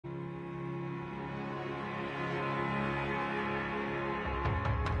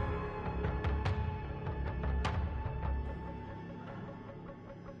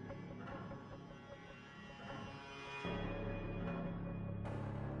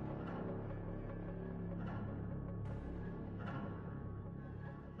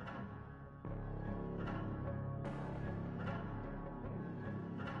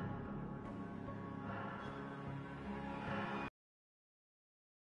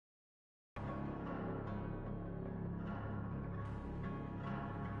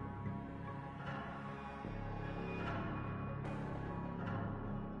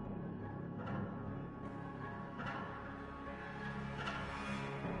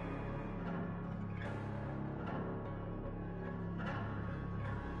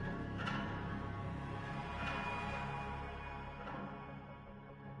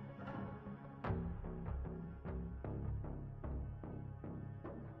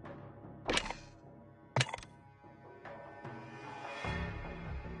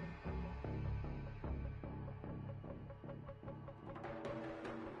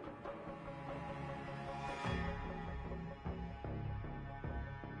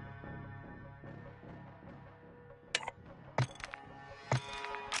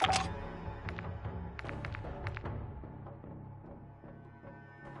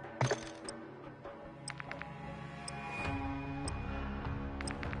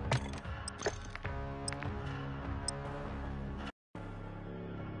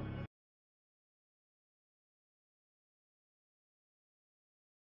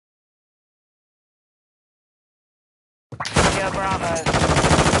Secure Bravo.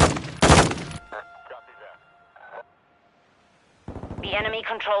 The enemy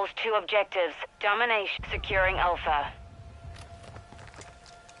controls 2 objectives. Domination. Securing Alpha.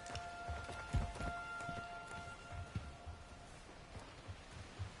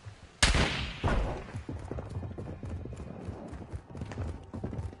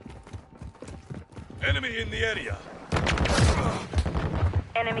 Enemy in the area.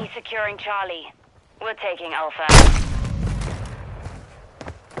 Enemy securing Charlie. We're taking Alpha.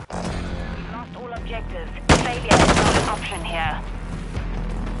 We've lost all objectives. Failure is not an option here.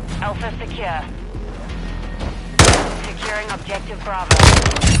 Alpha secure. Securing objective Bravo.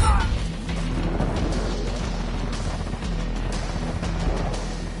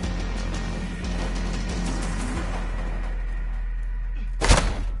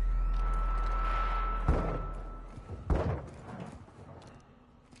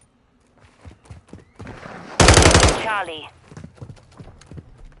 Charlie.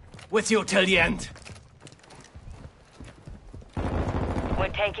 With you till the end. We're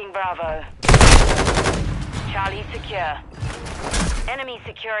taking Bravo. Charlie secure. Enemy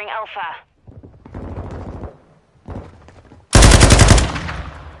securing Alpha.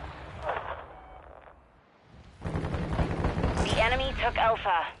 The enemy took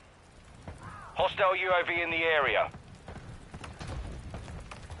Alpha. Hostile UAV in the area.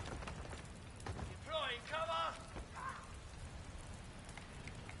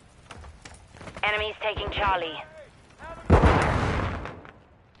 Enemies taking Charlie.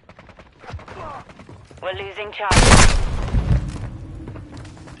 We're losing Charlie.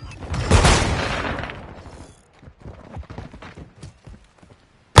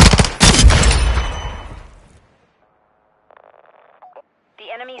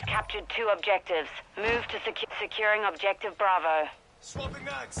 The enemy's captured 2 objectives. Move to securing objective Bravo. Swapping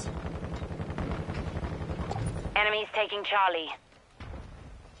mags. Enemies taking Charlie.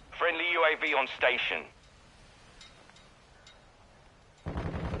 Friendly UAV on station.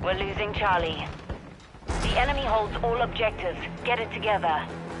 We're losing Charlie. The enemy holds all objectives. Get it together.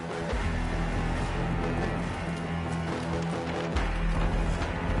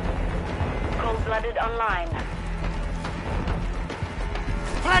 Cold-blooded online.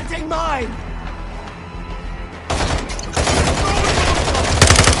 Planting mine!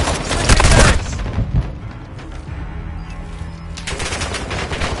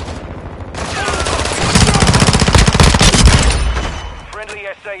 Friendly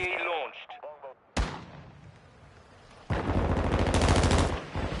SAE launched.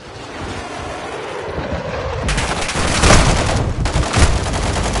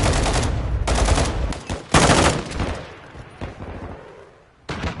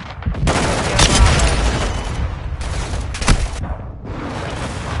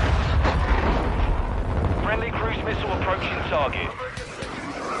 Friendly cruise missile approaching target.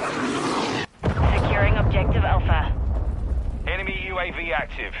 Securing objective Alpha. Enemy UAV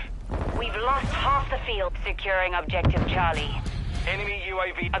active. We've lost half the field. Securing objective Charlie. Enemy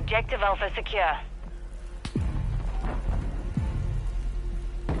UAV. Objective Alpha secure.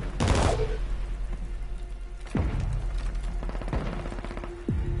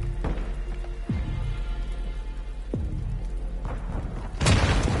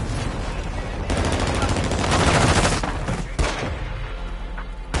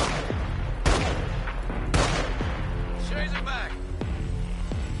 Chasing back.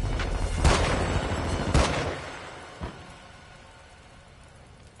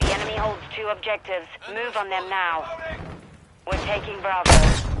 The enemy holds 2 objectives. Move on them now. We're taking Bravo.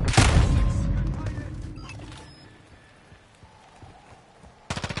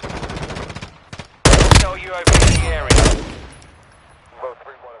 Hostile UAV in the area.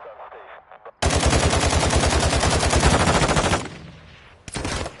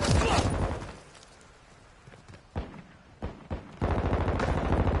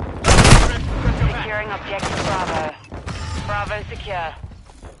 Securing objective Bravo. Bravo secure.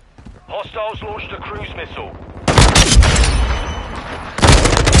 Hostiles launched a cruise missile.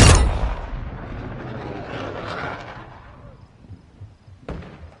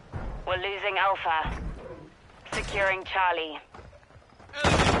 We're losing Alpha. Securing Charlie.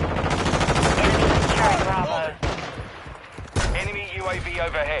 Enemy securing Bravo. Enemy UAV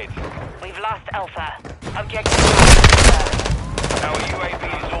overhead. We've lost Alpha. Objective Bravo. Our UAV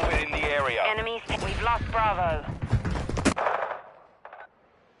is orbiting the area. Enemies. We've lost Bravo.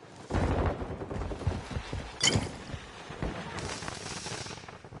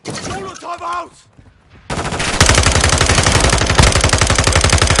 Molotov out!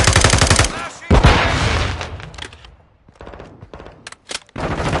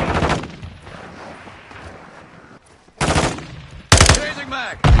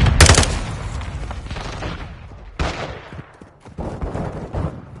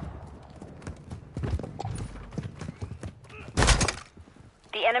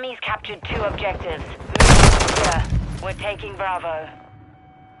 Enemies captured 2 objectives. Moving secure. We're taking Bravo.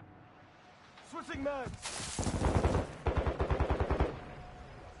 Switching mags.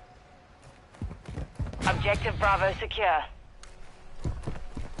 Objective Bravo secure.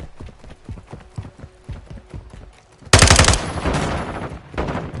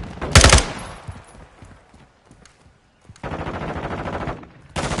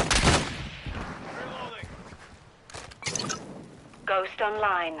 Reloading. Ghost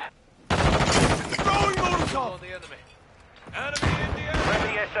online. Throwing Molotov. The enemy. Enemy in the area.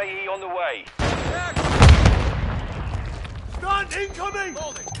 Friendly SAE on the way. Gun incoming.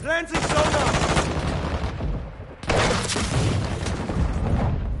 Holding. Planting sonar.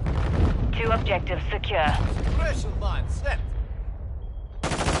 2 objectives secure. Pressure line set.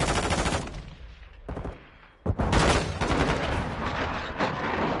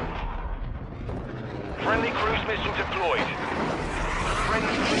 Friendly cruise missile deployed.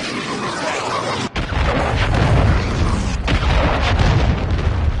 Friendly cruise missile down.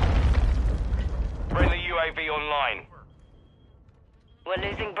 Friendly UAV online. We're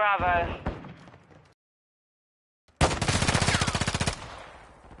losing Bravo.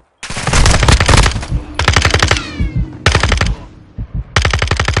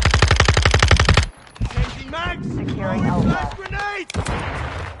 Changing mags. Securing Throwing Alpha. flash grenade.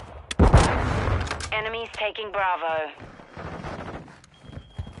 Enemies taking Bravo.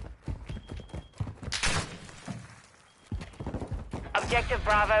 Objective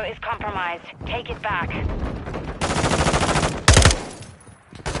Bravo is compromised. Take it back.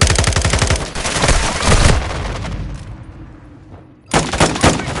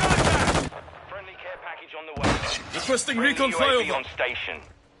 Friendly care package on the way. Requesting Friendly recon UAV flyover. on station.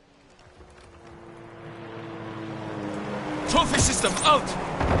 Trophy system out.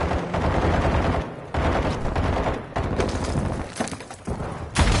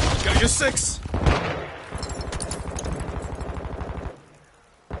 Carrier 6.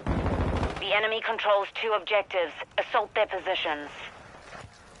 The enemy controls 2 objectives. Assault their positions.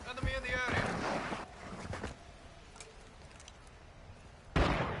 Enemy in the area.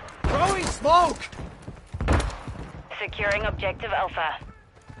 Throwing smoke. Securing Objective Alpha.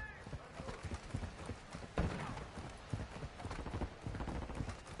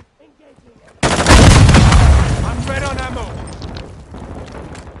 I'm red on ammo.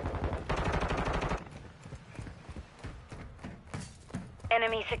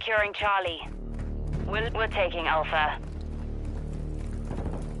 Enemy securing Charlie. We're taking Alpha.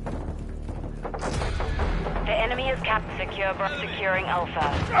 The enemy is capped. Securing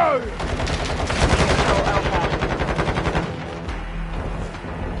Alpha. Control Alpha.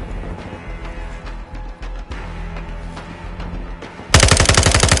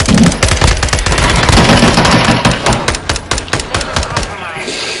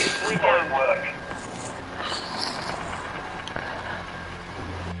 Compromised. We down.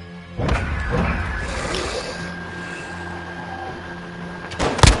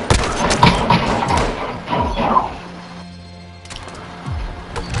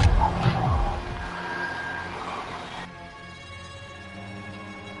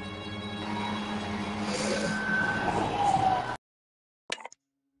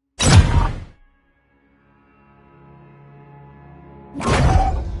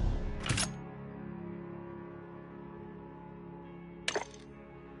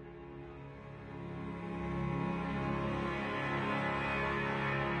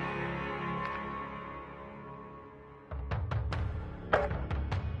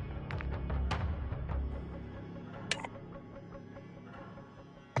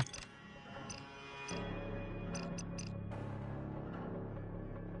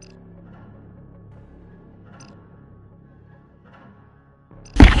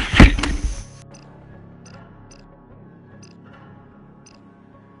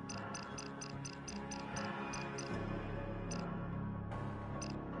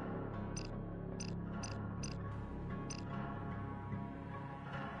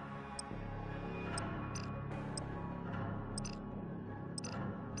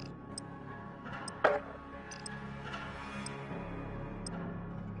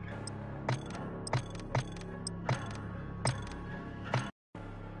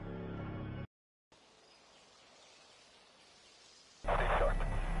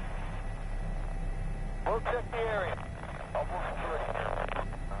 We'll check the area. Almost free.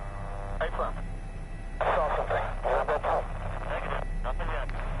 Hey, firm. Saw something. Where about home? Negative. Nothing yet.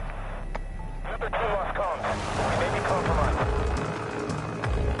 Number 2 lost comms. We may be compromised.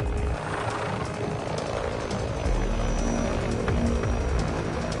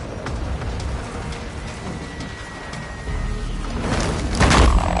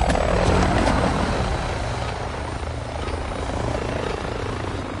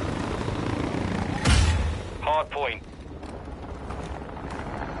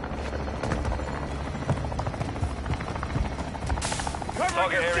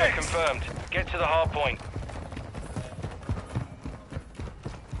 Target area confirmed. Get to the hard point.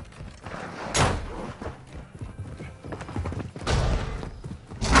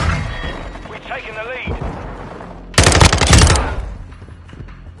 We've taken the lead.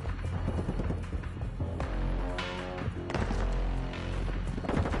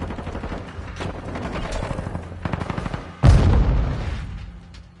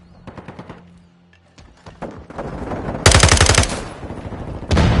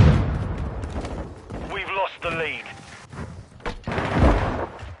 We've lost the lead.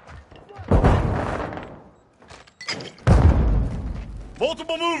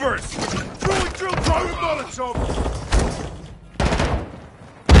 Multiple movers! Throwing drill target Molotov!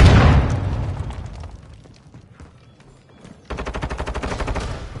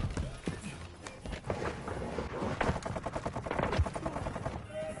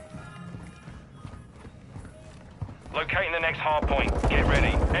 Locating the next hard point. Get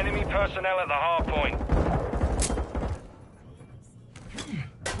ready. Enemy personnel at the hard point.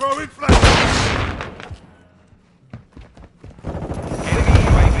 Throwing flash! Enemy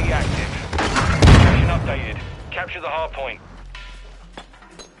UAV active. Location updated. Capture the hard point.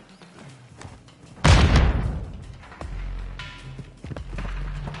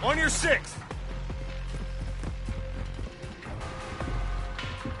 On your 6th!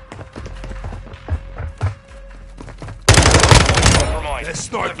 Compromised. Let's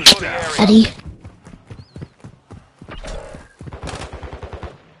start Secure this the down. area. Eddie.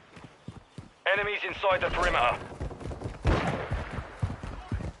 Enemies inside the perimeter.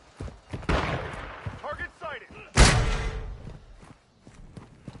 Target sighted!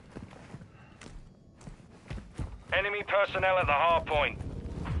 Enemy personnel at the hard point.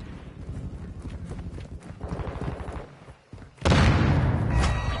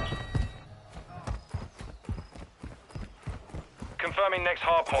 Confirming next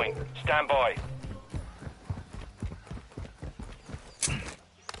hard point. Stand by.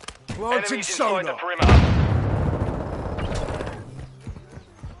 Launching Enemies inside the sonar! perimeter.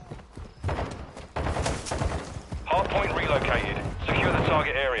 Hard point relocated. Secure the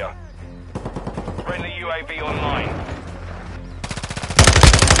target area. Friendly UAV online.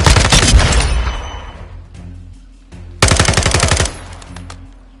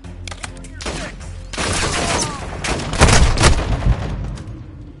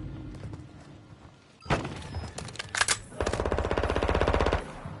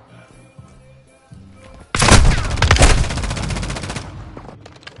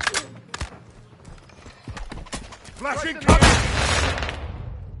 Flashing cover!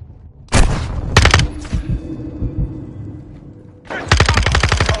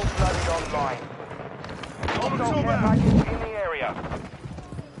 Cold-blooded online. Hostile care Molotov! package in the area.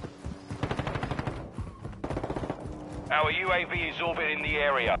 Our UAV is orbiting the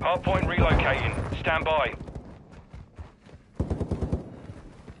area. Hardpoint relocating. Stand by.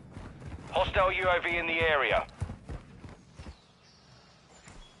 Hostile UAV in the area.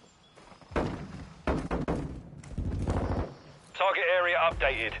 Target area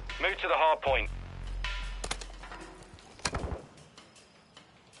updated. Move to the hard point.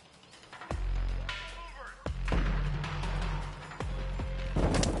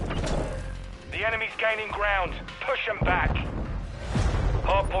 The enemy's gaining ground. Push them back.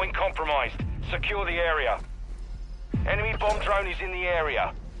 Hard point compromised. Secure the area. Enemy bomb drone is in the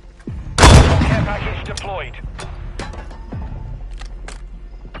area. Care package deployed.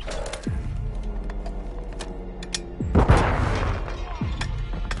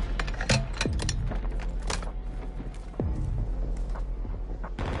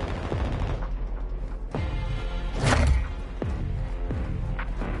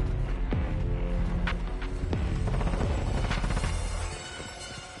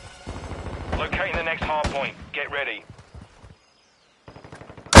 Locating the next hard point. Get ready.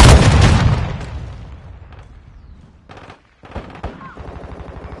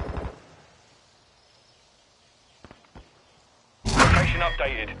 Location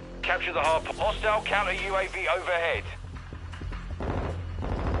updated. Capture the hard point. Hostile counter UAV overhead.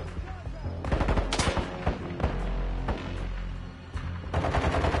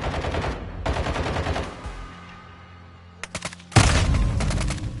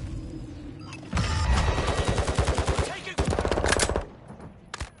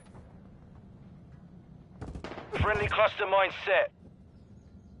 Friendly cluster mine set.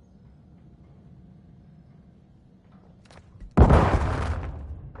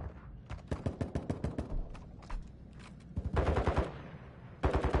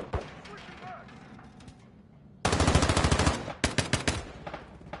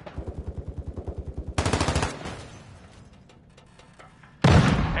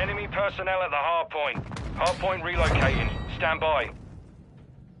 personnel at the hard point. Hard point relocating. Stand by.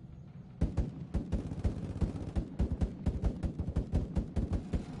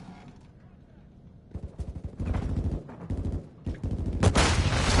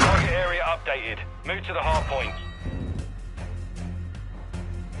 Target area updated. Move to the hard point.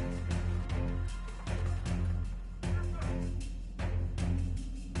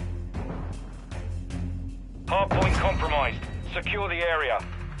 Hard point compromised. Secure the area.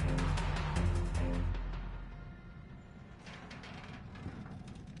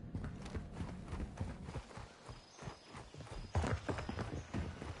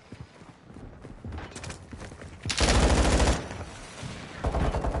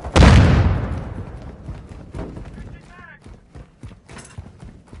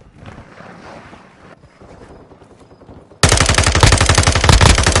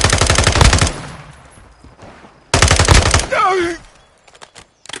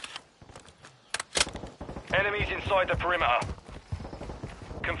 Enemies inside the perimeter.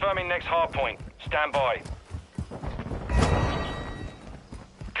 Confirming next hard point. Stand by.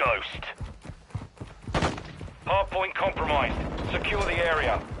 Ghost. Hard point compromised. Secure the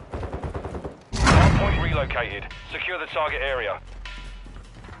area. Hard point relocated. Secure the target area.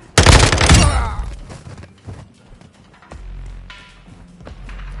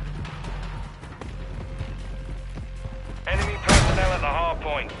 Enemy personnel at the hard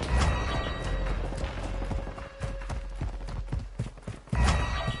point.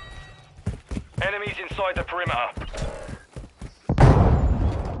 Enemies inside the perimeter.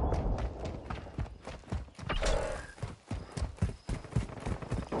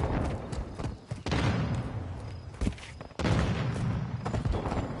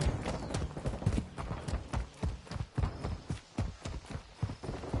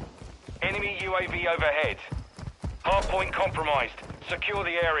 Enemy UAV overhead. Hardpoint compromised. Secure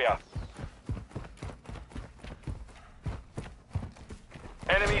the area.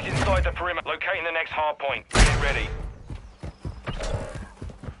 Enemies inside the perimeter. Locating the next hardpoint. Get ready.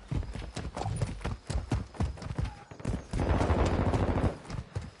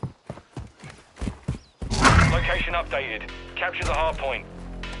 Location updated. Capture the hardpoint.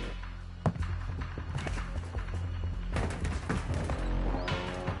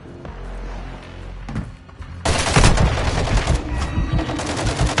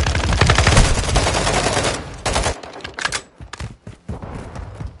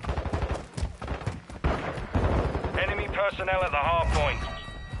 Personnel at the hard point.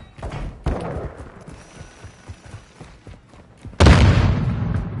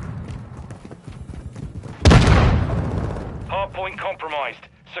 Hard point compromised.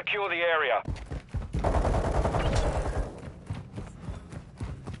 Secure the area.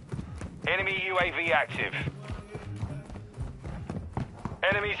 Enemy UAV active.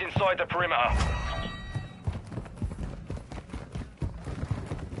 Enemies inside the perimeter.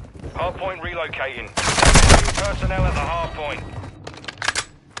 Hard point relocating. Personnel at the hard point.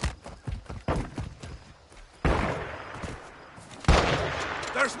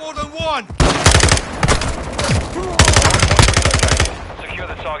 There's more than one! Secure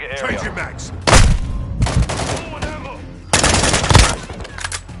the target area. Changing mags! Forward ammo!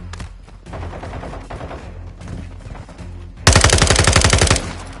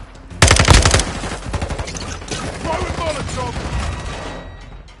 Throwing Molotov!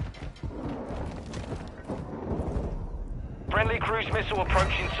 Friendly cruise missile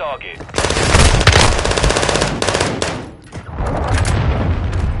approaching target.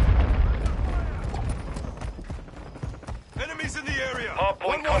 Enemies in the area!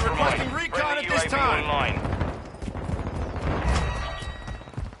 Hardpoint 1-1 compromised. requesting recon Friendly at this UAV time. online.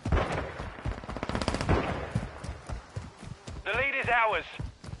 The lead is ours.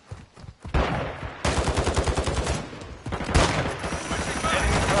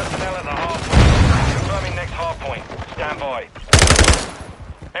 Enemy personnel at the hardpoint. Confirming next hardpoint. Stand by.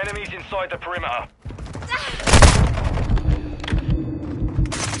 Enemies inside the perimeter.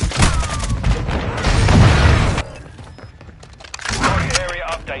 Target area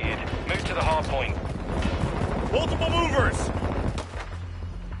updated. Move to the hardpoint. Multiple movers!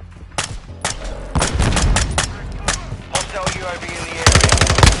 Hostile UAV in the area.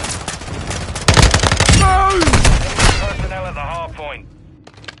 Enemy personnel at the hardpoint.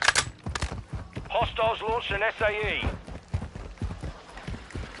 Hostiles launched an SAE.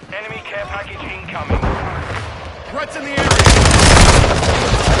 Enemy care package incoming. Threats in the area!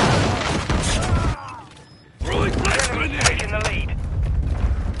 Throwing flash Enemy grenade! taking the lead.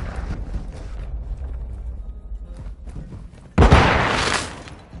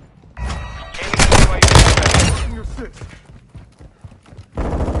 Enemy UAV overhead. Your six.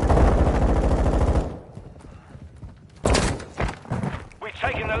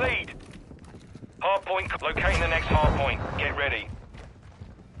 taking the lead. Hardpoint locating the next hardpoint. Get ready.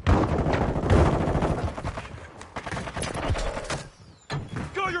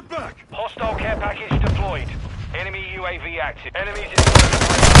 Got your back! Hostile care package deployed. Enemy UAV active. Enemies inside the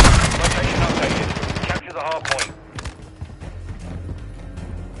perimeter. Location updated. Capture the hardpoint.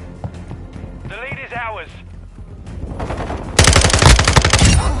 The lead is ours.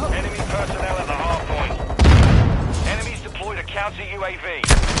 Enemy personnel at the hardpoint. Enemies deployed a counter UAV.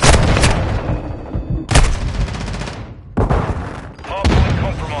 Hardpoint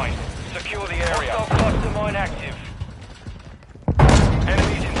compromised. Secure the area. Hostile cluster mine active.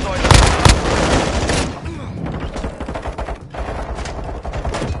 Enemies inside the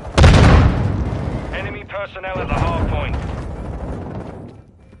enemy personnel at the hardpoint.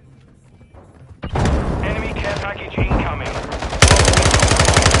 Enemy care package incoming.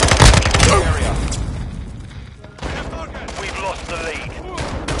 Secure the area. We've lost the lead.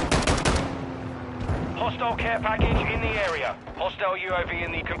 Hostile care package in the area. Hostile UAV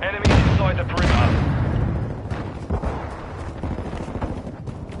in the enemies inside the perimeter.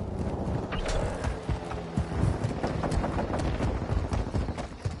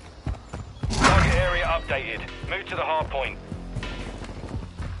 Target area updated. Move to the hard point.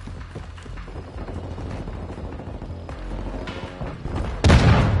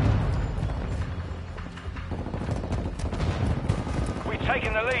 We've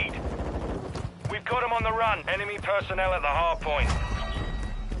taken the lead. We've got them on the run. Enemy personnel at the hard point.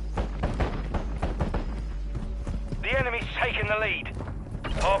 The enemy's taken the lead.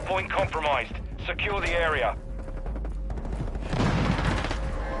 Hard point compromised. Secure the area.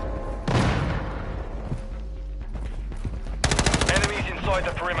 Enemies inside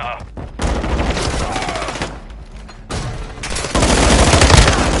the perimeter.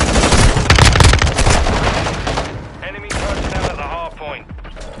 Enemy personnel at the hard point.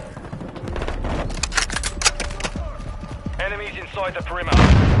 Enemies inside the perimeter.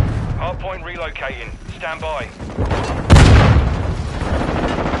 Hardpoint relocating. Stand by.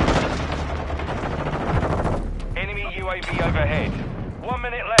 Enemy UAV overhead. 1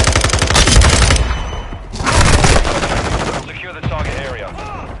 minute left. Secure the target area.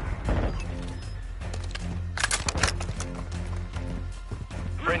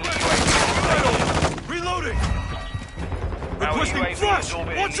 Friendly UAV. Reloading! Our Requesting UAV flash! is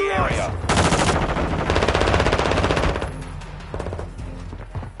orbiting Watch the your area. eyes!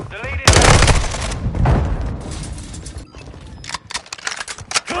 The lead is out.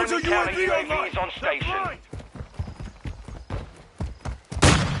 Counter Friendly counter UAV UAV online! is on station. Left, right.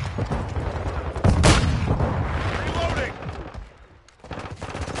 Reloading!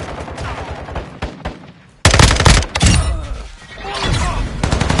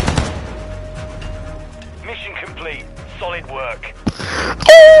 Mission complete. Solid work.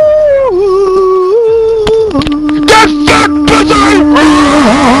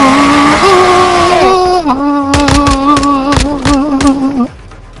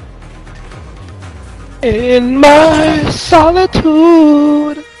 In my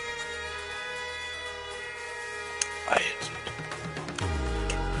solitude.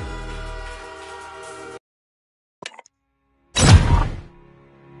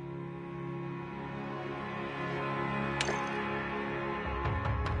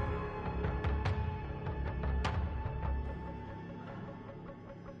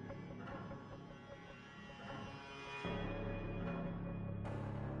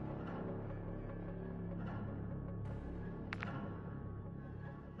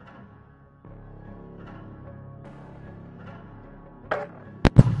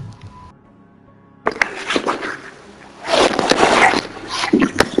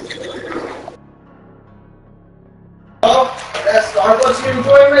 That Starbucks you're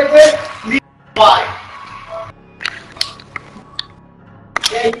enjoying right there? Leave why?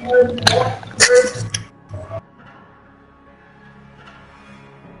 Yeah, you want to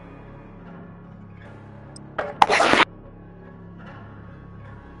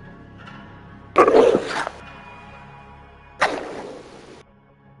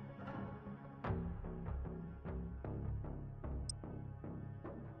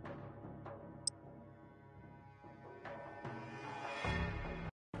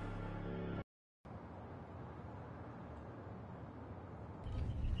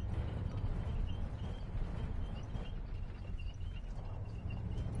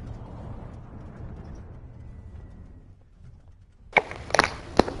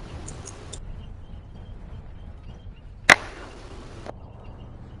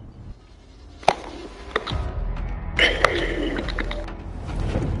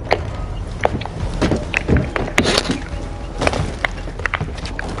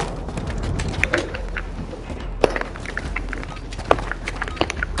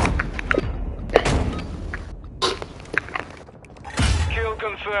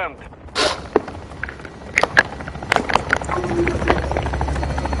confirmed.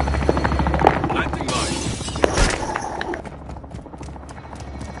 Planting mine.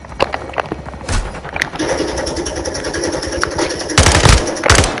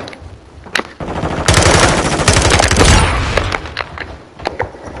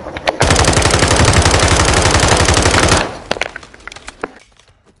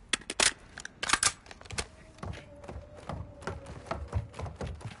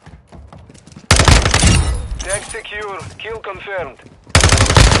 Tag secure. Kill confirmed.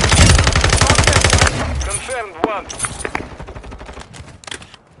 Confirmed 1.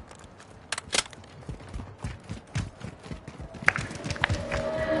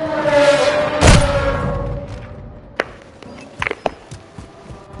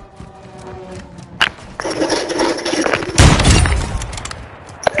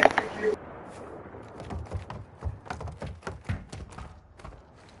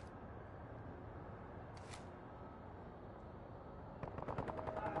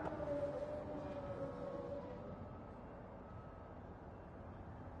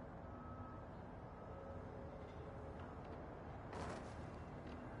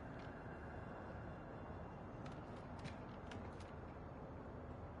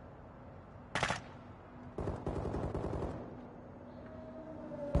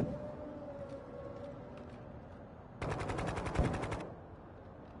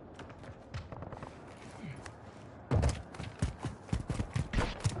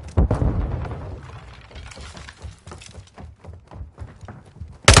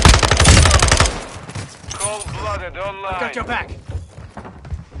 Cold-blooded online. Got your back.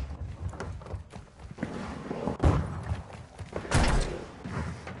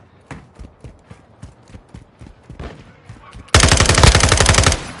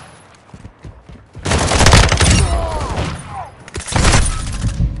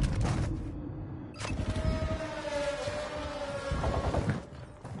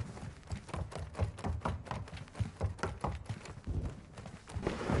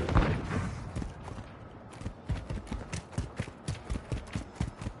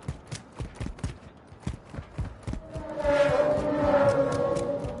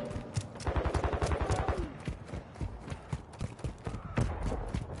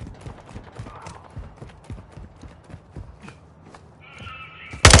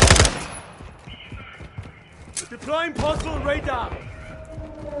 Deploying postal radar.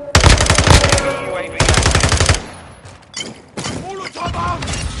 UAV active. Molotov out!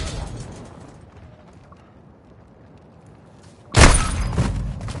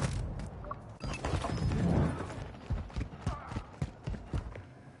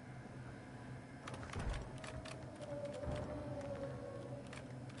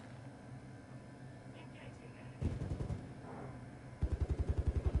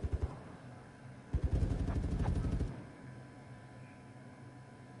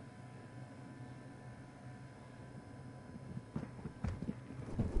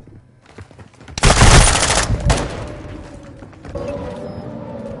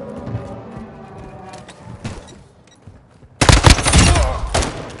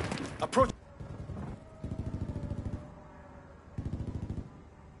 Approach.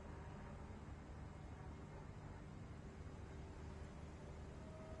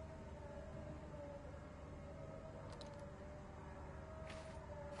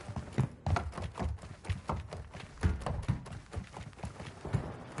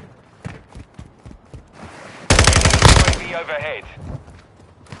 UAV overhead.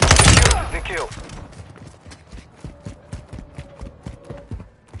 The kill.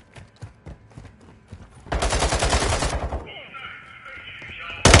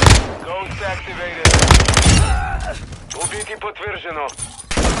 Ghost activated. Убитый подтверждено.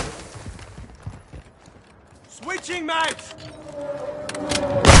 Switching mags.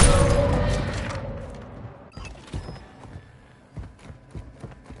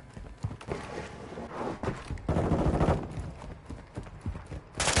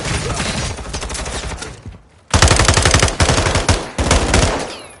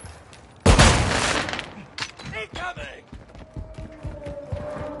 Incoming!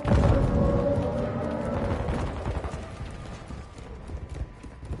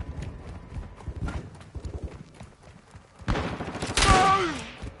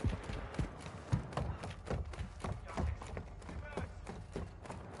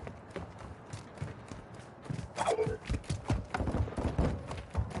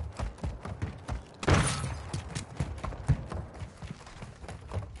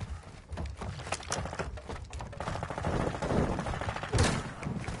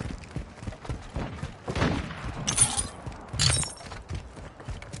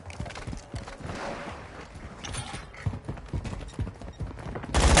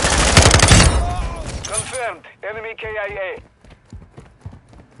 confirmed. Enemy KIA.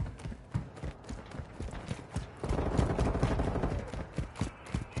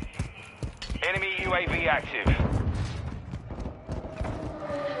 Enemy UAV active.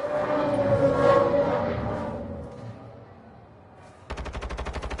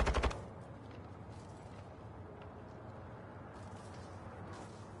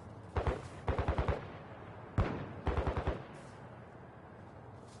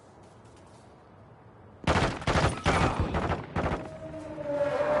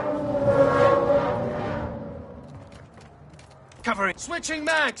 Covering. Switching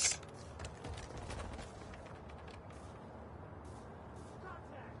mags.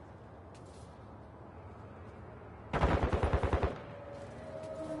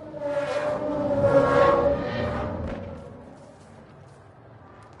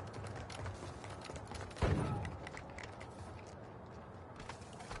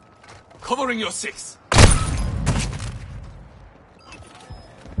 Covering your six.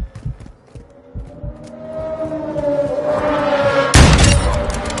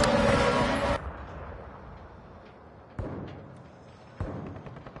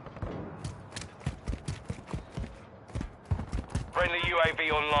 Friendly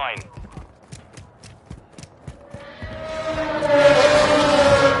UAV online.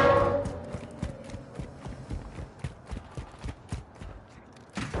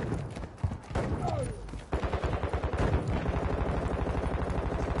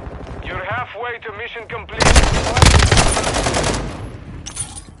 You're halfway to mission complete.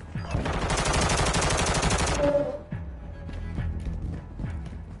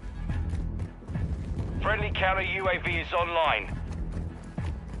 Friendly counter UAV is online.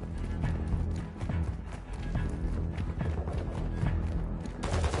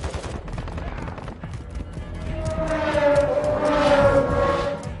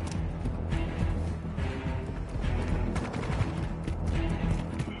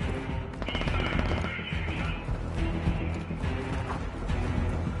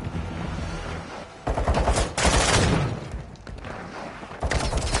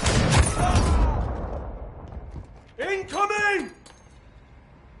 Incoming!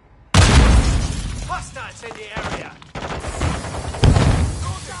 Hostiles in the area.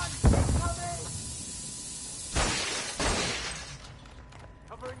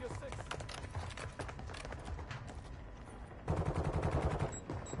 Covering your six.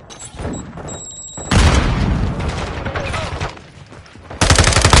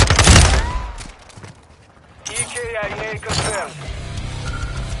 EKIA confirmed.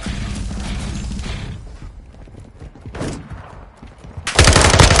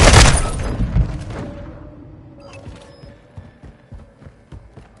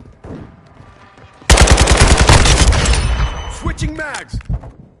 Switching mags.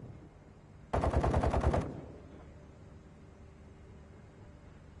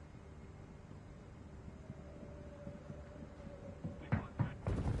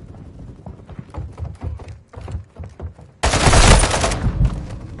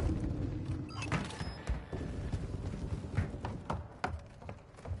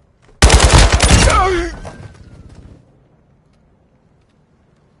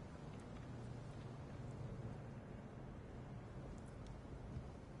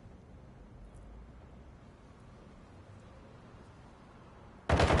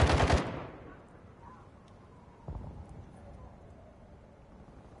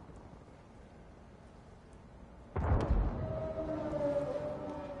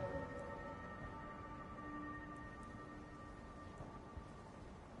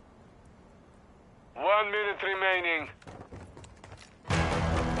 One minute remaining.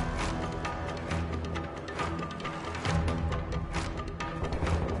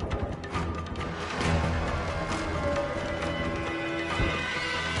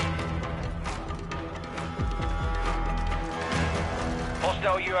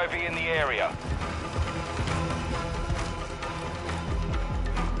 Hostile UAV in the area.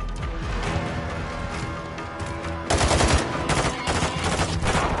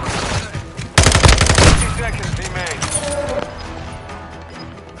 Seconds remain.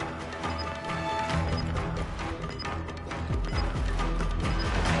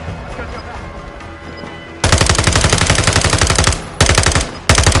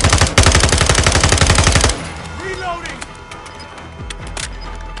 Reloading!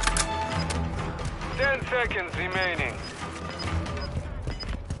 10 seconds remaining.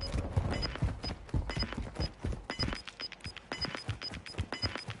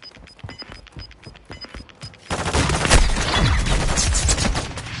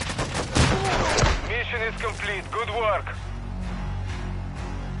 Mission is complete. Good work.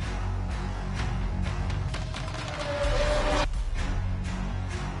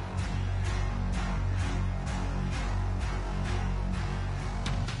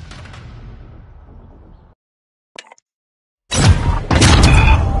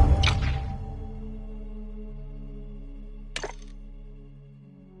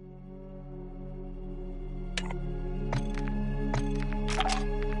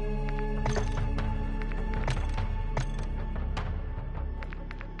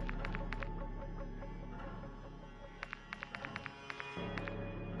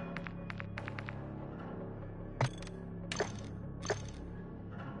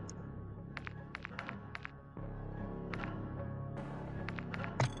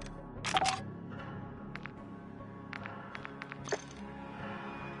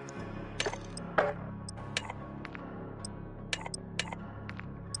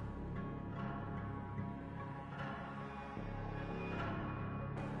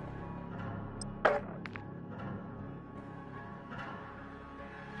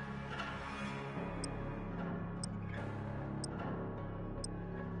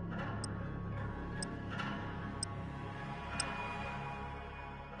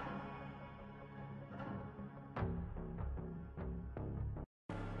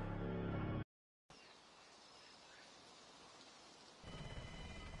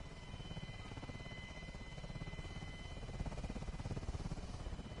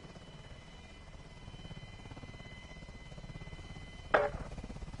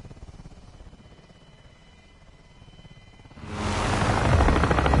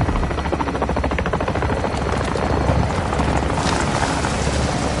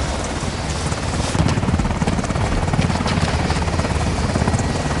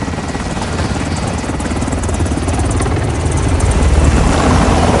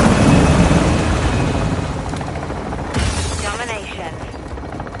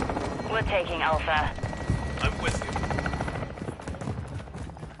 taking Alpha. I'm with you.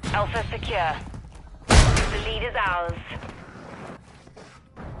 Alpha secure. The lead is ours.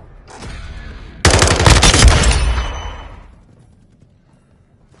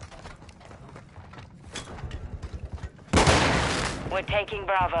 We're taking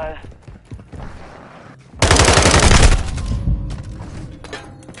Bravo.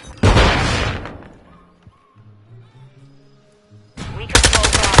 We control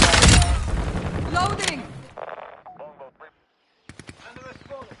Bravo. Loading!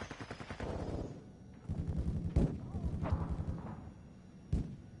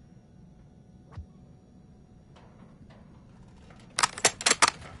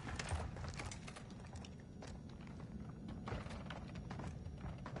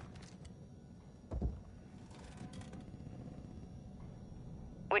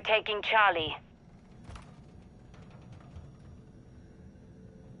 We're taking Charlie.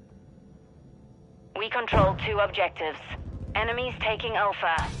 We control 2 objectives. Enemies taking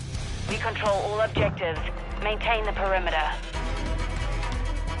Alpha. We control all objectives. Maintain the perimeter.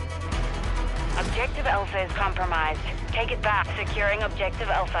 Objective Alpha is compromised. Take it back. Securing Objective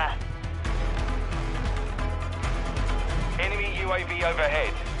Alpha. Enemy UAV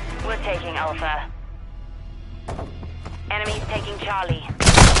overhead. We're taking Alpha. Enemies taking Charlie.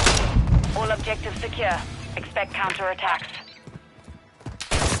 All objectives secure. Expect counterattacks.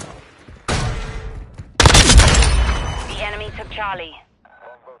 The enemy took Charlie.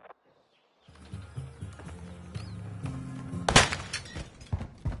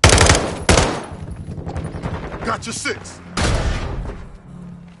 Gotcha 6.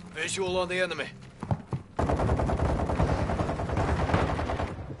 Visual on the enemy.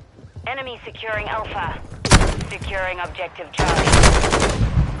 Enemy securing Alpha. Securing Objective Charlie.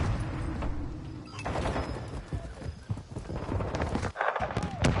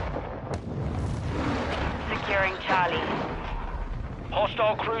 Securing Charlie.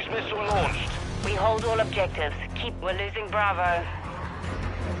 Hostile cruise missile launched. We hold all objectives. We're losing Bravo.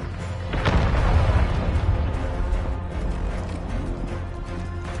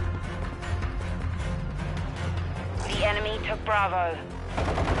 The enemy took Bravo.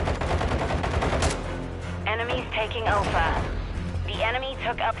 Enemies taking Alpha. The enemy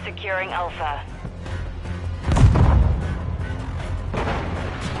took up securing Alpha.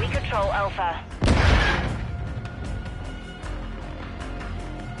 We control Alpha.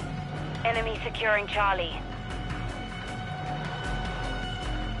 Enemy securing Charlie.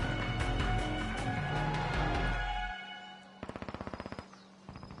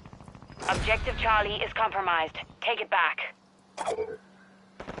 Objective Charlie is compromised. Take it back.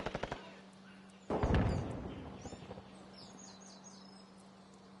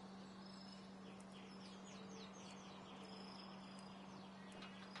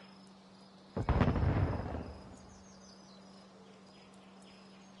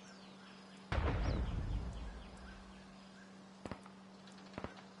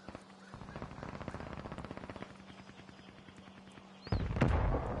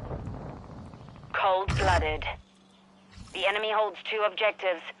 Cold-blooded. The enemy holds 2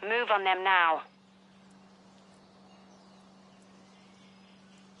 objectives. Move on them now.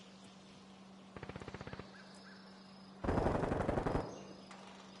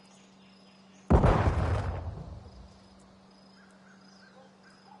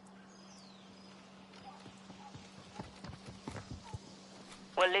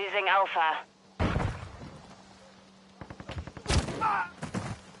 We're losing Alpha.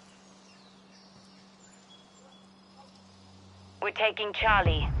 We're taking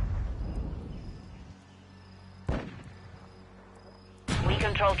Charlie. We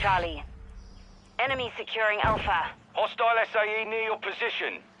control Charlie. Enemy securing Alpha. Hostile SAE near your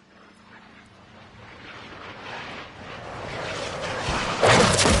position.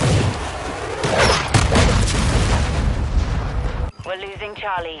 We're losing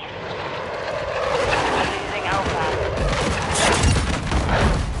Charlie. We're losing Alpha.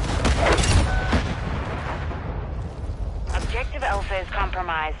 Objective Alpha is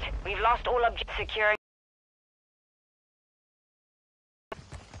compromised. We've lost all objectives securing.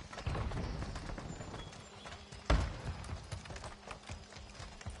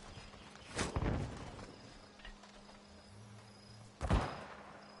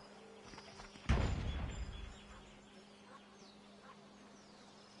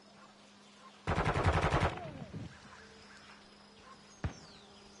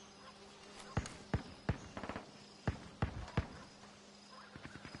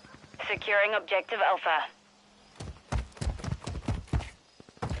 Securing Objective Alpha.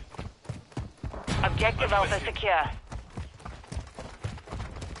 Objective Alpha secure.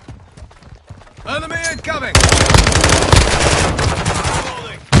 Enemy incoming!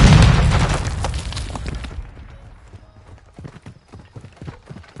 Reloading.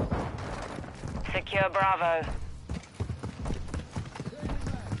 Secure Bravo.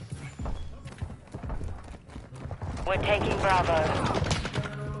 We're taking Bravo.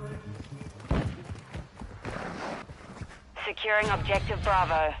 Securing Objective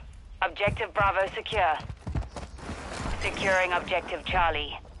Bravo. Objective Bravo secure. Securing Objective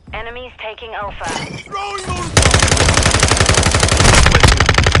Charlie. Enemies taking Alpha. Throwing Molotov!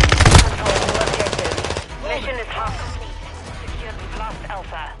 Control all objectives. Mission is half complete. Secure the lost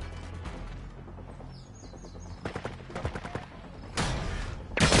Alpha.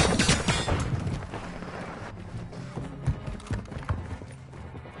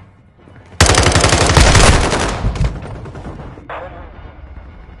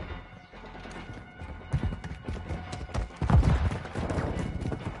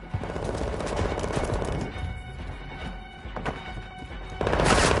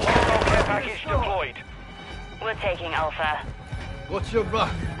 Package deployed. We're taking Alpha. What's your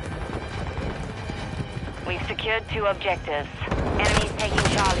back? We've secured 2 objectives. Enemies taking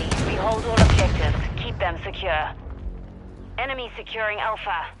Charlie. We hold all objectives. Keep them secure. Enemy securing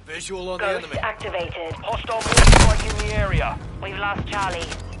Alpha. Visual on the Ghost enemy. activated. Hostile mortar strike in the area. We've lost Charlie.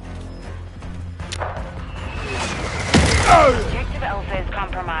 Objective Alpha is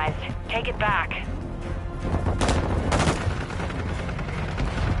compromised. Take it back.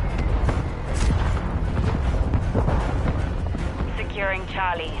 Securing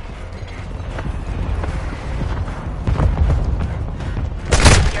Charlie.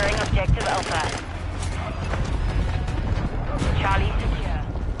 Securing Objective Alpha. Charlie secure.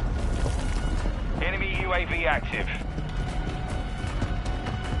 Enemy UAV active.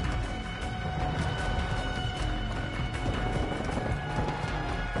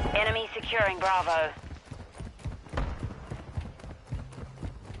 Enemy securing Bravo.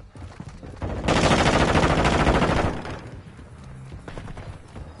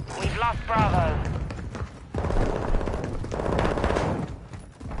 We've lost Bravo.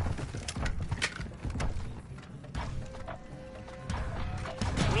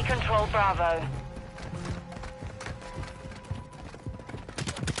 We control Bravo.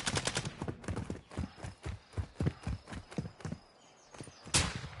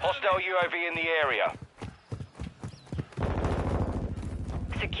 Hostile UAV in the area.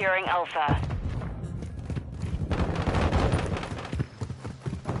 Securing Alpha.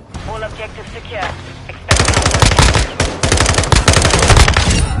 All objectives secure. Expect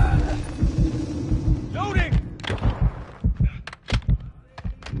Loading!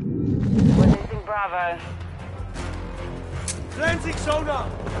 We're losing Bravo. Cleansing sonar!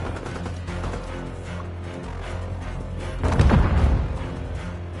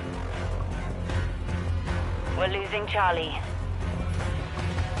 We're losing Charlie.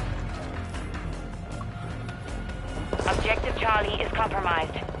 Objective Charlie is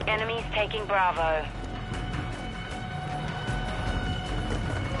compromised. Enemies taking Bravo.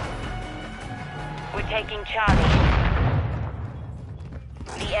 We're taking Charlie.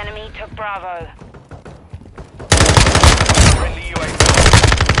 The enemy took Bravo. Friendly UAV.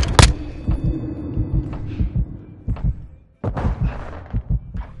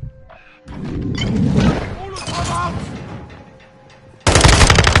 Molotov out!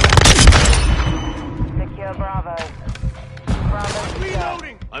 Secure Bravo. Bravo secure.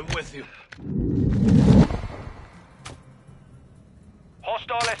 Reloading! I'm with you.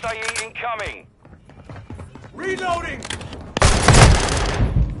 Hostile SAE incoming. Reloading!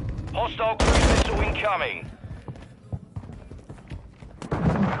 Hostile cruise missile incoming.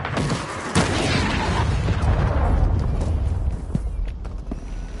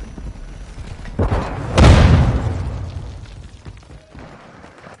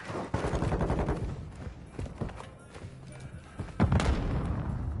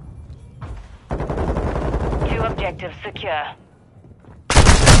 Objective secure.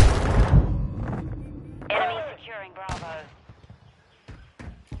 Enemy securing Bravo.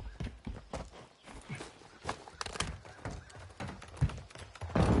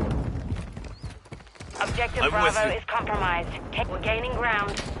 Objective I'm with Bravo you. is compromised. We're gaining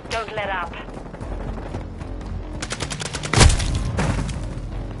ground. Don't let up.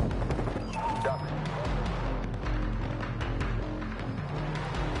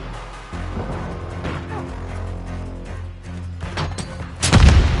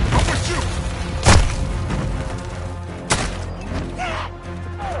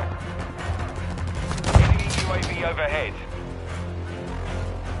 Overhead.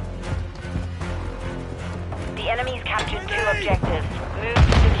 The enemy's captured 2 objectives. Move to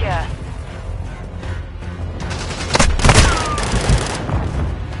secure.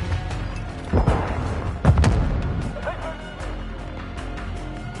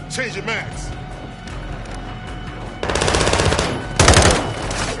 Change your max.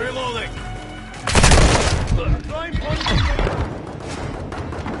 Reloading.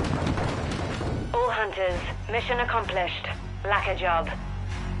 All hunters, mission accomplished. Lack a job.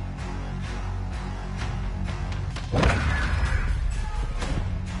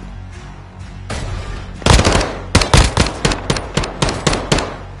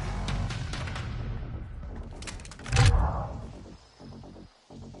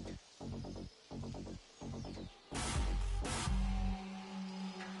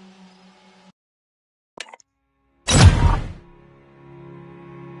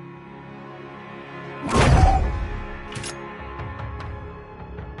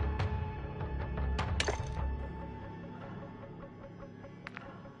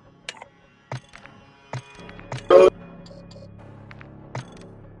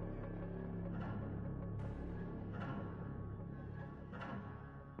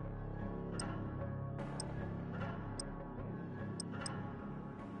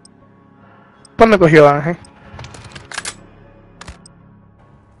 ¿Cuándo cogió Ángel?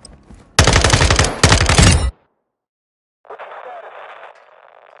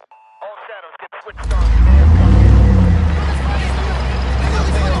 All shadows get switched on. Command coming.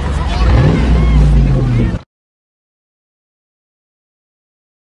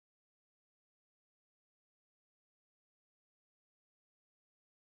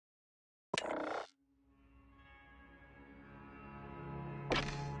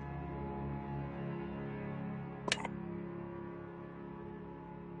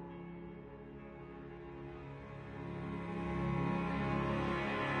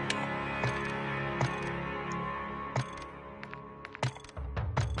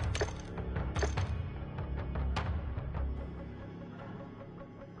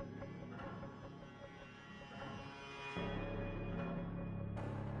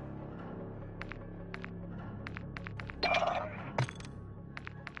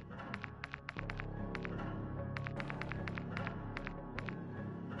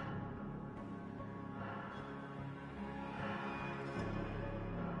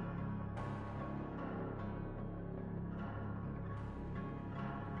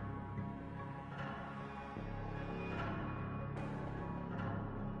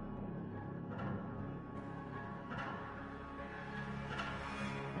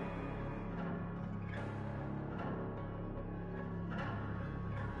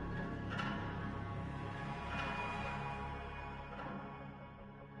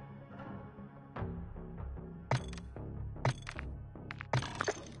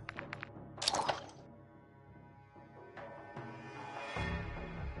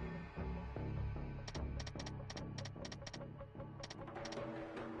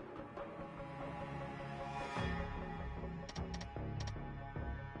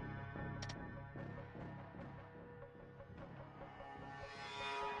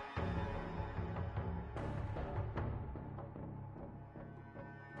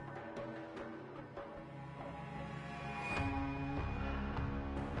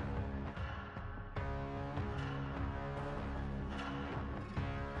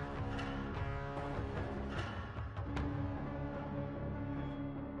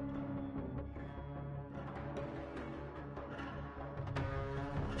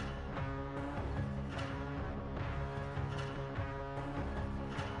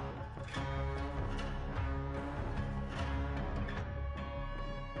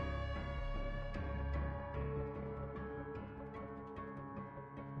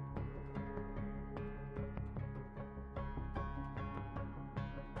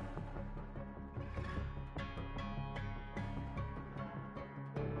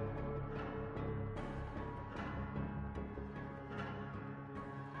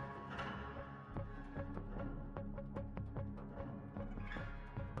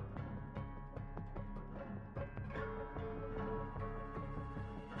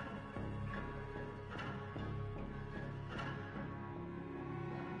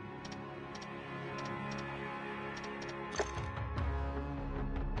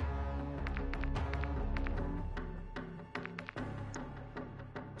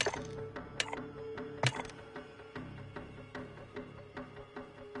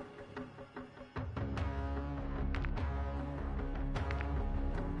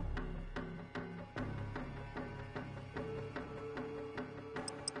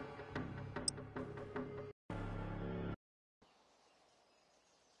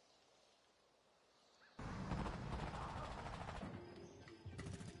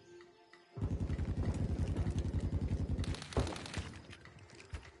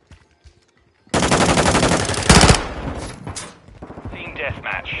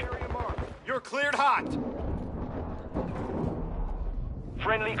 deathmatch. You're cleared hot.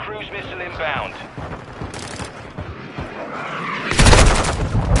 Friendly cruise missile inbound.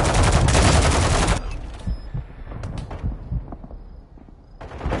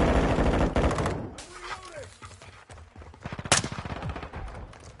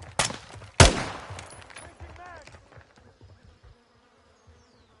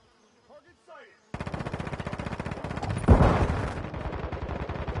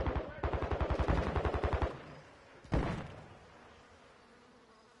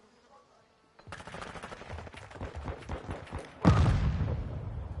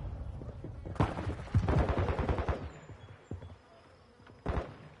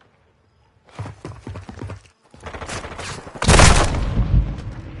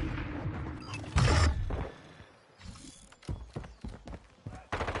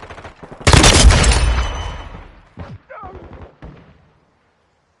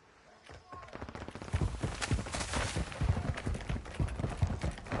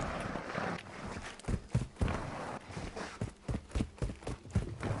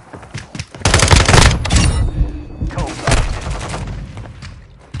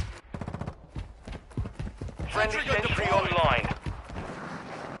 Friendly sentry online.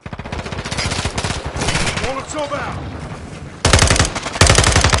 Molotov out.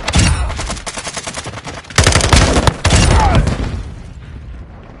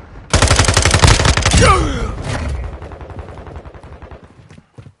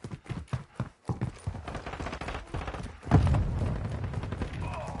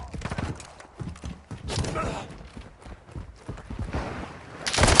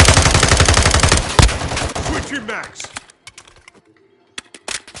 Switching max.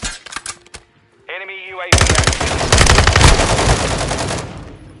 Enemy UAV active.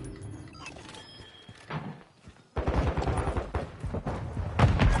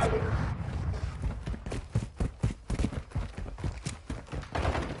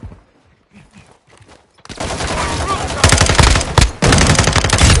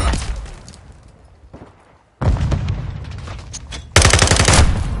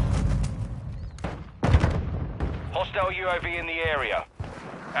 Hostile UAV in the area.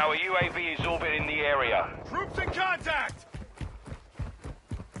 Our UAV is orbiting the area. Troops in contact.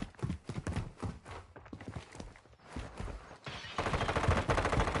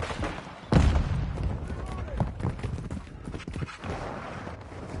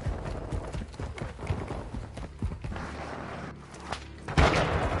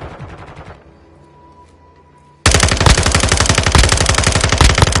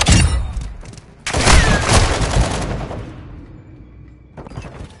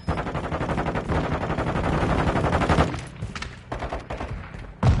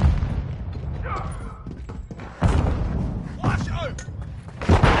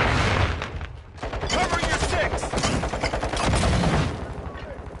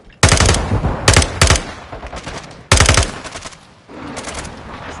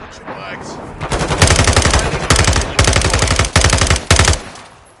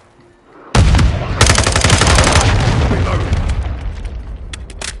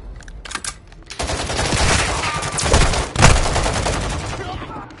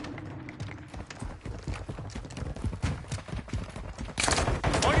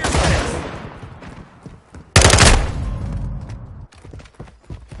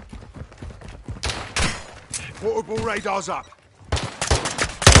 Portable radars up.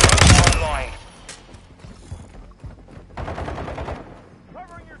 Online.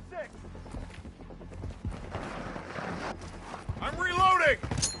 Covering your six. I'm reloading.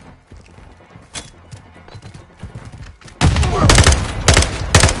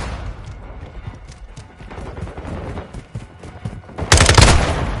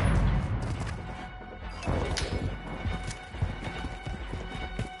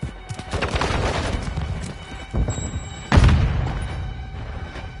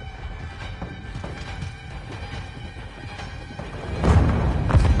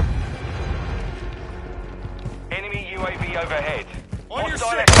 Enemy UAV overhead. On your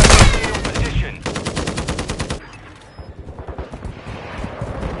Hostile six. FOV in your position.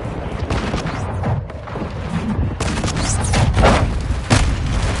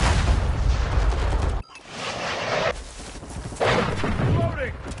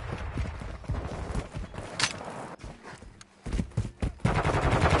 Reloading.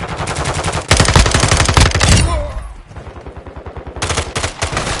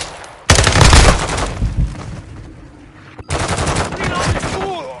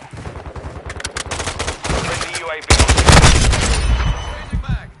 Friendly UAV. Changing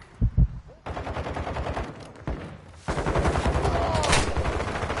back.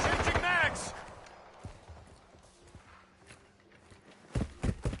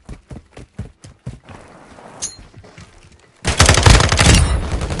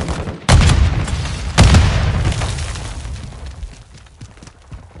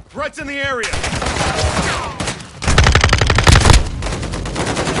 Threats in the area!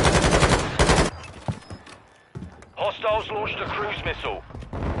 Hostiles launched a cruise missile.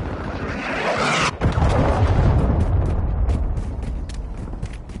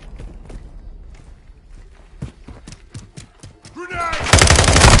 Grenade!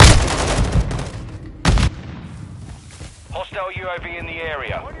 Hostile UAV in the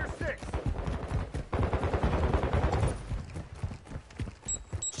area. On your six!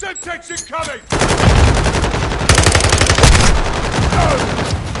 Semtex incoming!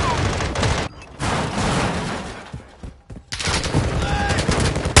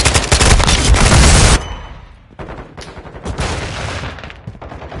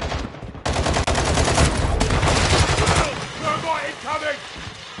 Thermite incoming!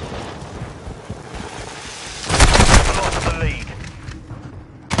 Lost the lead.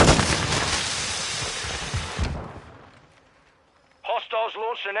 Hostiles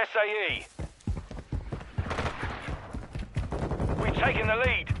launched an SAE. We've taken the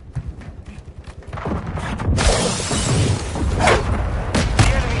lead. The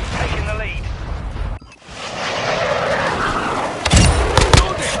enemy's taken the lead.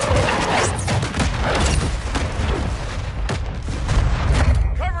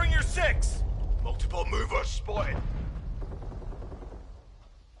 Covering your six! Multiple movers spotted.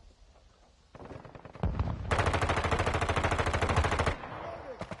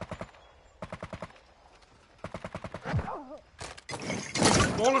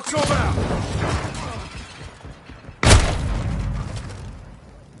 Molotov out!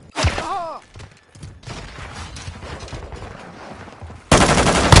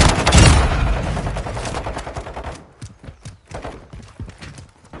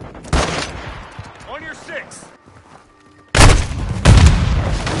 On your six!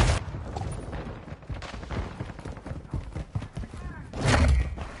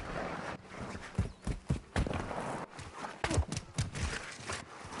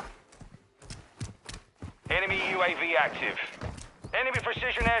 Enemy UAV active. Enemy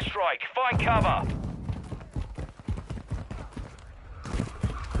precision airstrike. Find cover.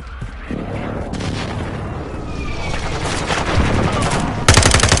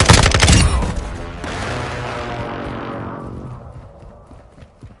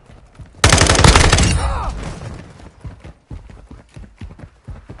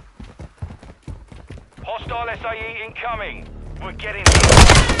 Hostile SAE incoming. We're getting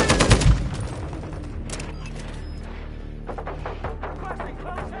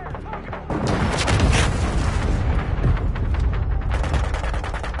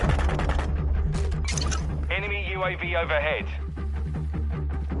enemy UAV overhead.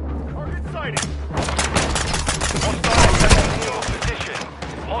 Target sighted! Hostile SAE in your position.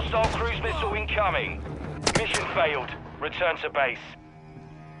 Hostile cruise missile incoming. Mission failed. Return to base.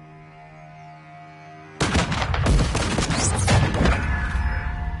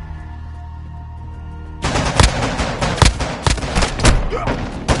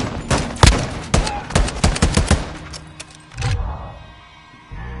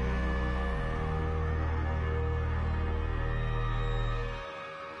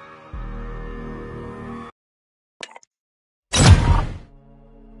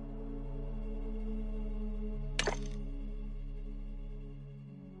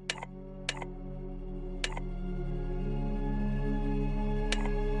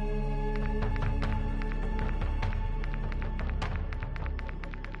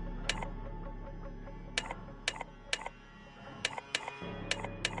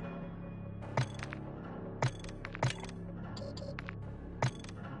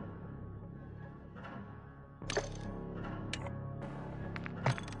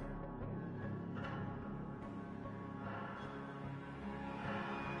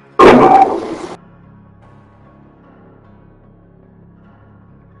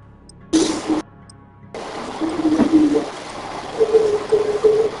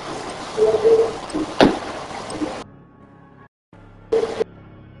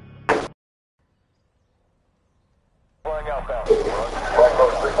 Flying outbound. Longbow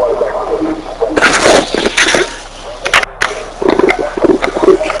 3-1 is on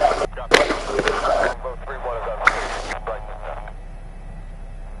station. Right now.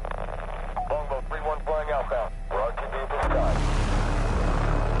 Longbow 3-1 flying outbound. We're RTB this sky.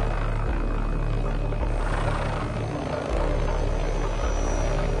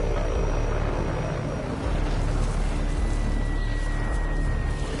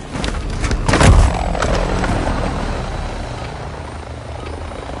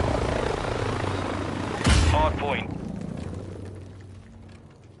 Hard point.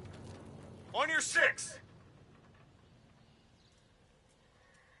 On your six!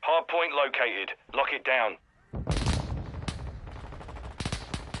 located. Lock it down.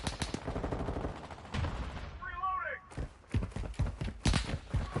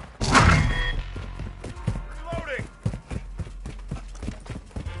 Reloading!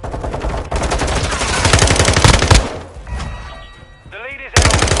 The lead is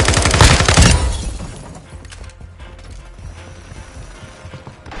out.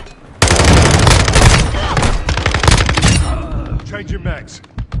 Changing mags.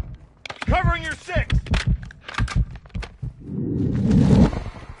 Covering your six!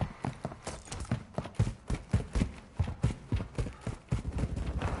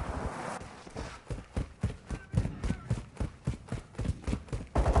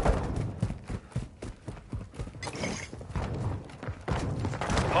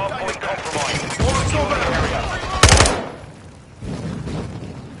 Hardpoint compromised. What's over there?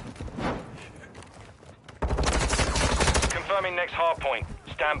 Confirming next hardpoint.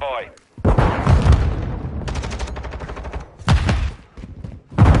 Stand by.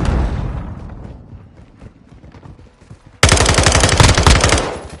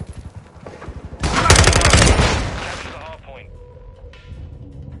 Capture the hardpoint.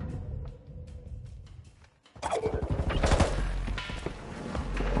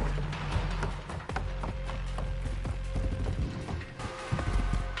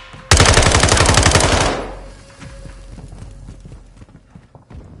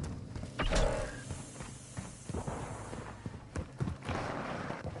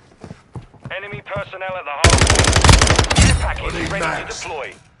 Enemy personnel at the hardpoint. Care package need ready mags. to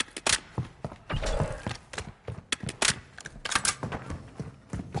deploy.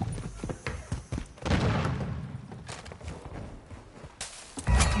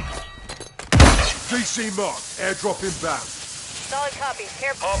 DC mark. Airdrop inbound. Solid copy.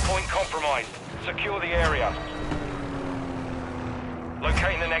 Careful. Hardpoint compromised. Secure the area.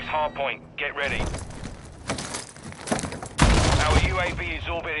 Locating the next hardpoint. Get ready. Our UAV is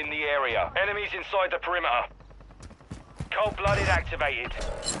orbiting the area. Enemies inside the perimeter. Cold-blooded activated.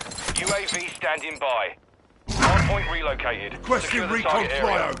 UAV standing by. Hardpoint relocated. Secure Question the recon target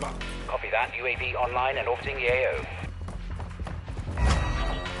area. flyover. Copy that. UAV online and orbiting the AO.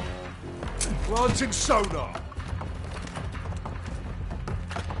 Planting sonar.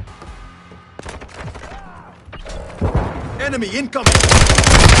 Enemy incoming!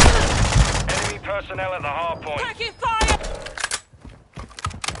 Enemy personnel at the hardpoint. Taking fire!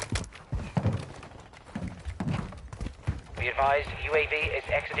 Be advised, UAV is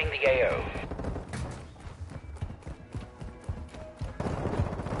exiting the AO.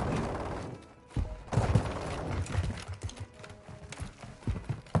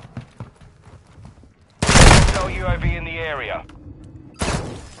 No UAV in the area.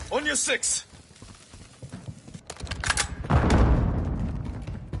 On your six!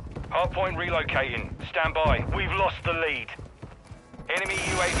 Hardpoint relocating. Stand by. We've lost the lead. Enemy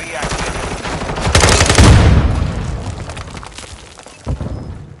UAV active.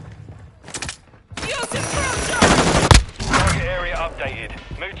 Using pressure! Target area updated.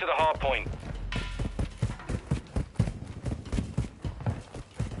 Move to the hardpoint.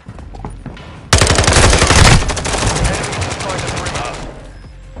 Enemies inside the perimeter.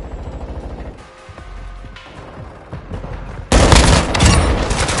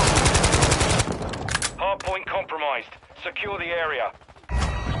 Hardpoint compromised. Secure the area.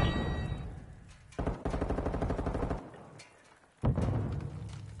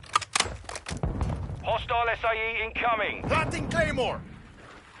 Hostile SAE incoming. Planting Claymore!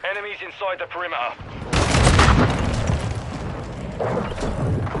 Enemies inside the perimeter.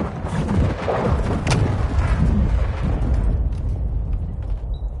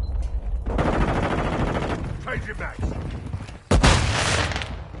 Changing mags.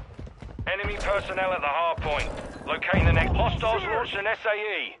 Enemy personnel at the hardpoint. Locating the next. Hostiles launched an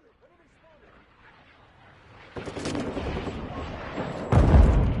SAE.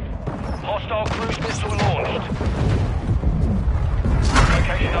 Hostile cruise missile launched.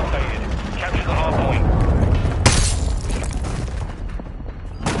 Location updated. Capture the hardpoint.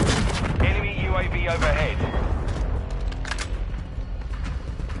 Enemy UAV overhead.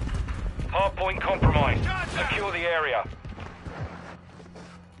 Hardpoint compromised. Secure the area.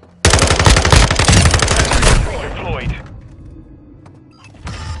 Deployed.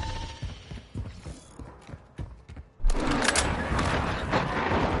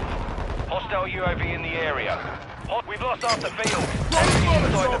 Hostile UAV in the area. We've lost half the field. Enemy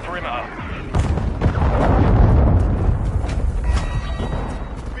inside the perimeter.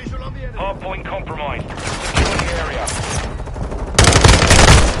 Visual on the enemy. Hardpoint compromised. Secure the area.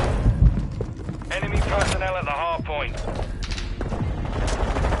 Enemy personnel at the hardpoint.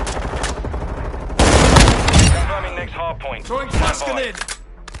 Confirming next hard point. Throwing Stand Tuscan by. in.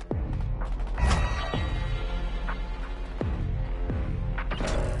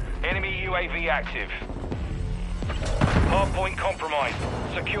 Enemy UAV active. Hard point compromised.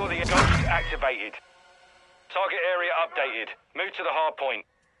 Secure the ghost activated. Target area updated. Move to the hard point.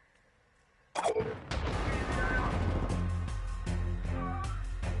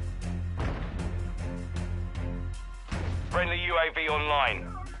 Friendly UAV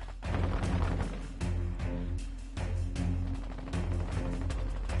online.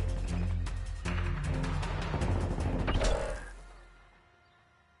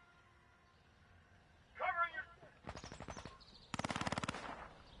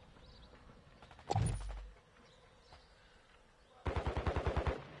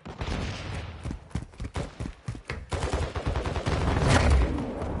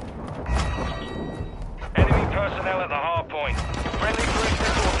 Personnel at the hard point. Friendly cruise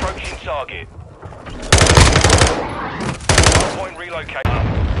missile approaching target. Hard point relocated.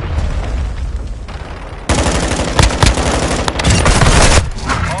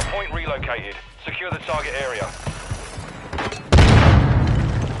 Hard point relocated. Secure the target area.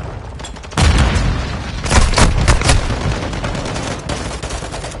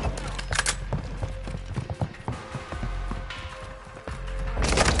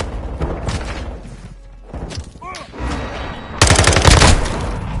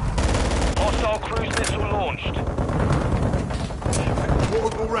 Cruise missile launched.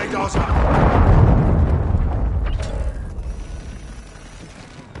 Portable radars up.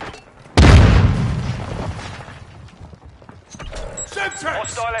 Semtex!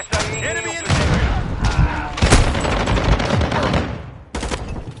 Hostile SAE. Enemy in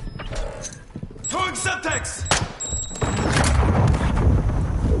throwing Semtex!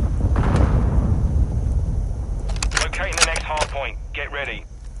 Locating the next hard point. Get ready.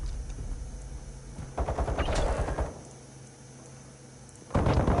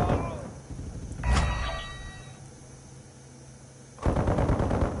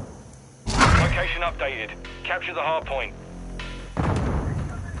 Location updated. Capture the hard point.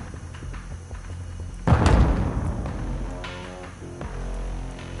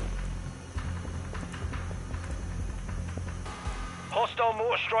 Hostile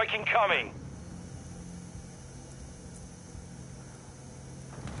mortar strike incoming.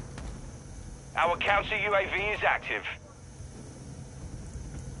 Our counter UAV is active.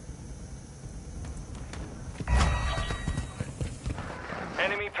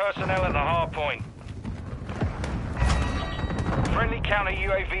 Enemy personnel at the hard point. Friendly counter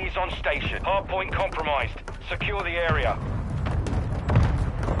UAV is on station. Hard point compromised. Secure the area.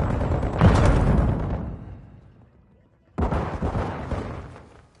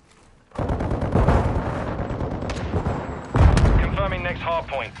 Confirming next hard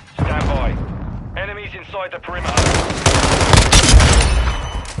point. Stand by. Enemies inside the perimeter.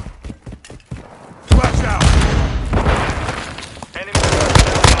 Flash out! Enemy personnel at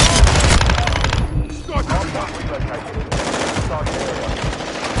the hard Start point relocated. Target area.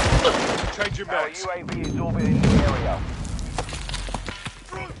 Changing Our max. UAV is orbiting the area.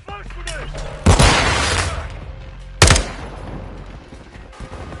 Throw smoke grenade!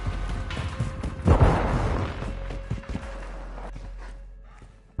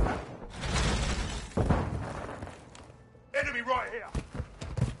 Enemy right here!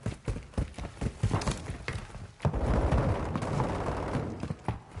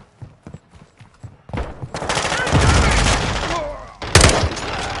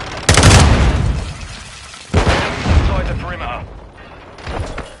 Inside the perimeter.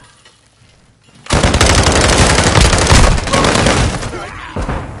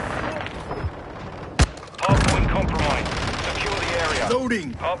 Hardpoint compromised. Secure the area.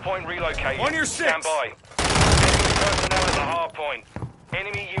 Loading! Hardpoint relocated. On your six. Stand by. Enemy personnel at the hardpoint.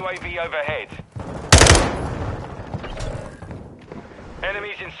 Enemy UAV overhead.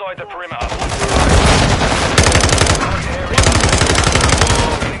 Enemies inside the perimeter. Target area.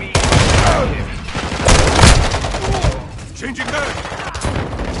 Enemy UAV active. Changing max!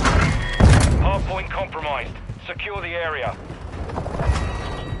 Hardpoint compromised. Secure the area.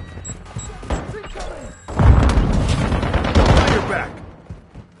 Now you're back!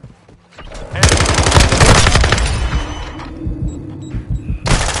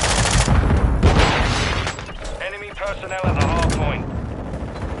 Enemy personnel at the hard point.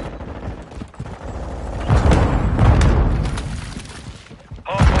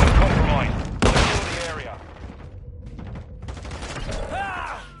 Hard point compromised. Secure the area.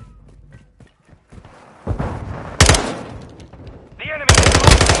 The enemy is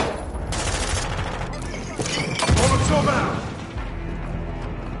Molotov out!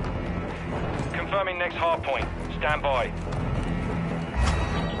 confirming next hard point. Stand by.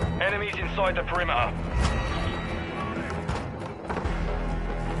 Enemies inside the perimeter.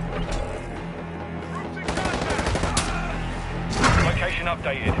 Location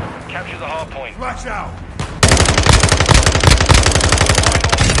updated. Capture the hard point. Flash out!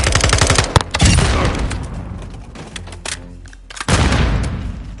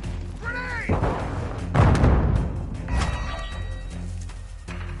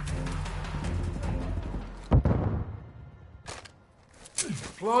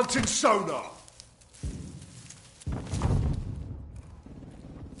 Planting sonar!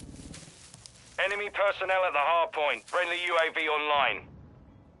 Enemy personnel at the hard point. Friendly UAV online.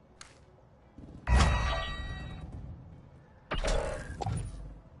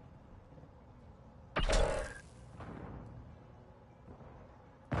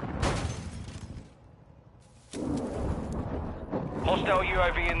 Hostile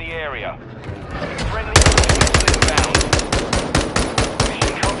UAV in the area. Friendly missile inbound.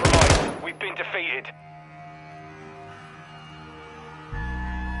 Mission compromised. We've been defeated.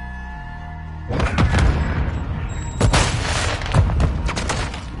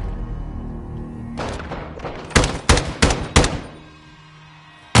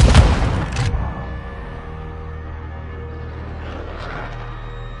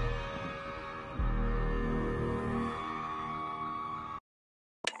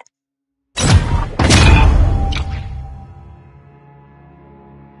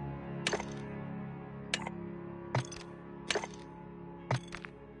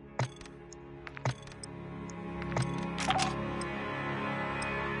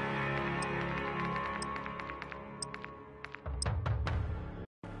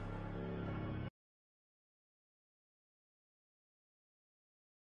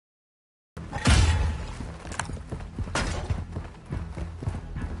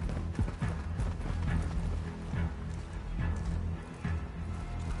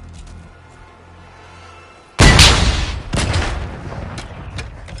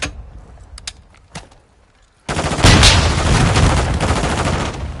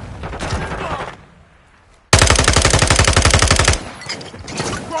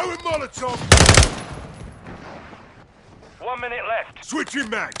 Molotov! 1 minute left. Switching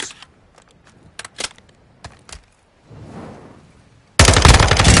mags!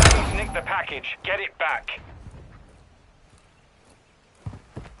 Enemies nicked the package. Get it back.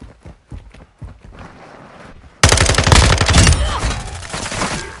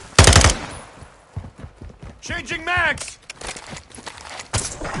 Changing mags!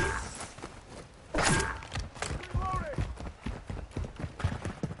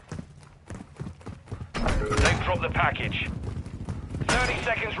 They've dropped the package. 30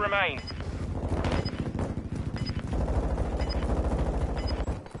 seconds remain.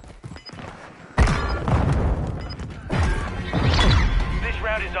 This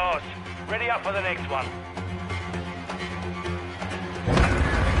round is ours. Ready up for the next one.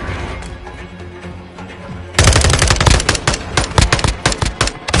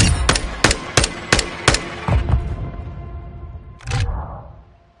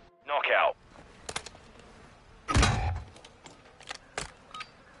 Knockout.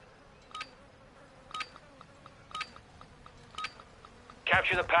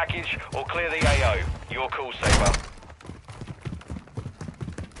 Capture the package or clear the AO. Your call, Saber.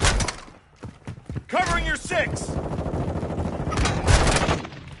 Covering your six!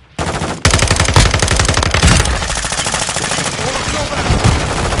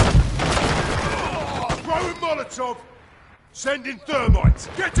 Throwing Molotov! Sending thermites!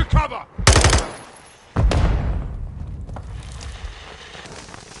 Get to cover!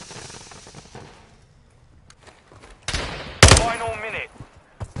 Final minute.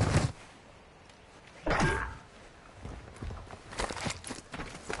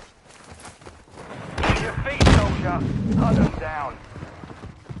 To your feet, soldier. Hunt them down.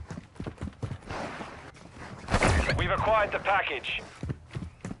 We've acquired the package.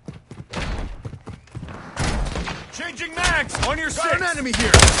 Changing mags! On your six! Got an enemy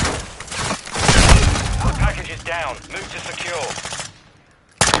here! The package is down. Move to secure.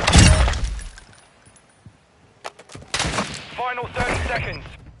 Final 30 seconds.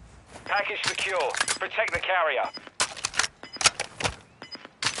 Package secure. Protect the carrier.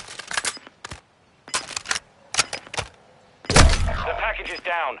 The package is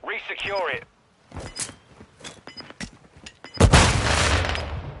down. Re-secure it.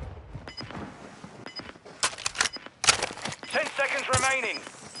 Seconds remaining.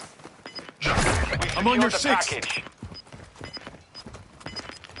 I'm on your the six. Package.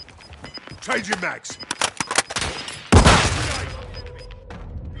 Changing mags. Took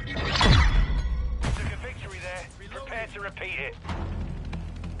a victory there. to repeat it.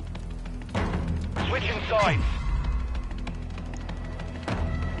 Switching sides.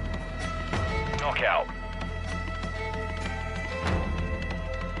 Knockout.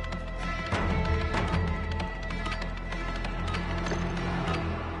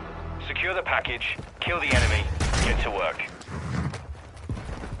 Secure the package, kill the enemy, get to work.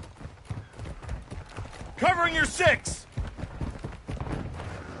 Covering your 6!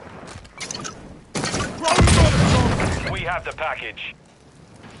 Throwing Molotov! We have the package.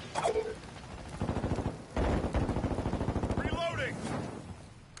 Reloading!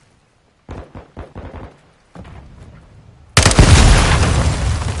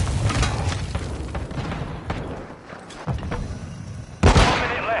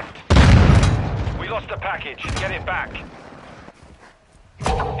 Lost the package. Get it back.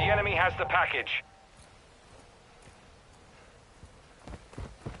 The enemy has the package.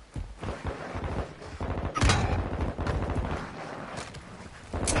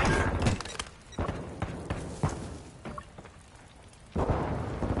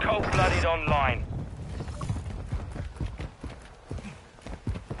 Cold-blooded online.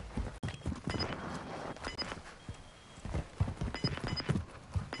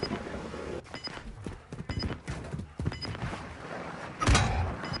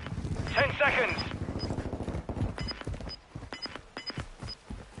 Seconds.